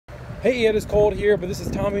Hey, it is cold here, but this is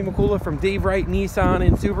Tommy Mikula from Dave Wright Nissan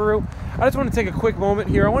and Subaru. I just want to take a quick moment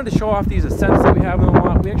here. I wanted to show off these Ascents that we have in the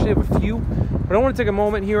lot. We actually have a few, but I want to take a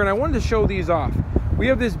moment here and I wanted to show these off. We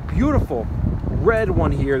have this beautiful red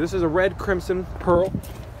one here. This is a red crimson pearl.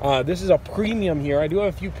 This is a premium here. I do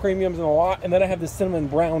have a few premiums in the lot, and then I have the cinnamon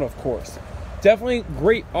brown, of course. Definitely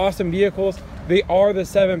great, awesome vehicles. They are the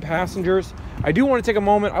 7 passengers. I do want to take a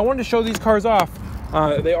moment. I wanted to show these cars off.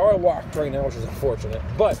 They are locked right now, which is unfortunate,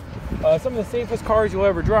 but some of the safest cars you'll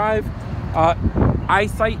ever drive.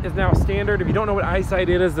 Eyesight is now standard. If you don't know what eyesight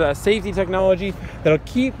it is, a safety technology that'll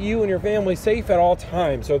keep you and your family safe at all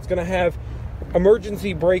times. So it's going to have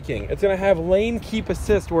emergency braking. It's going to have lane keep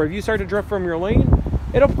assist, where if you start to drift from your lane,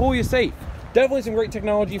 it'll pull you safe. Definitely some great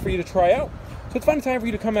technology for you to try out. So it's fun time for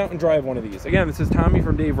you to come out and drive one of these. Again, this is Tommy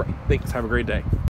from Dave Wright. Thanks. Have a great day.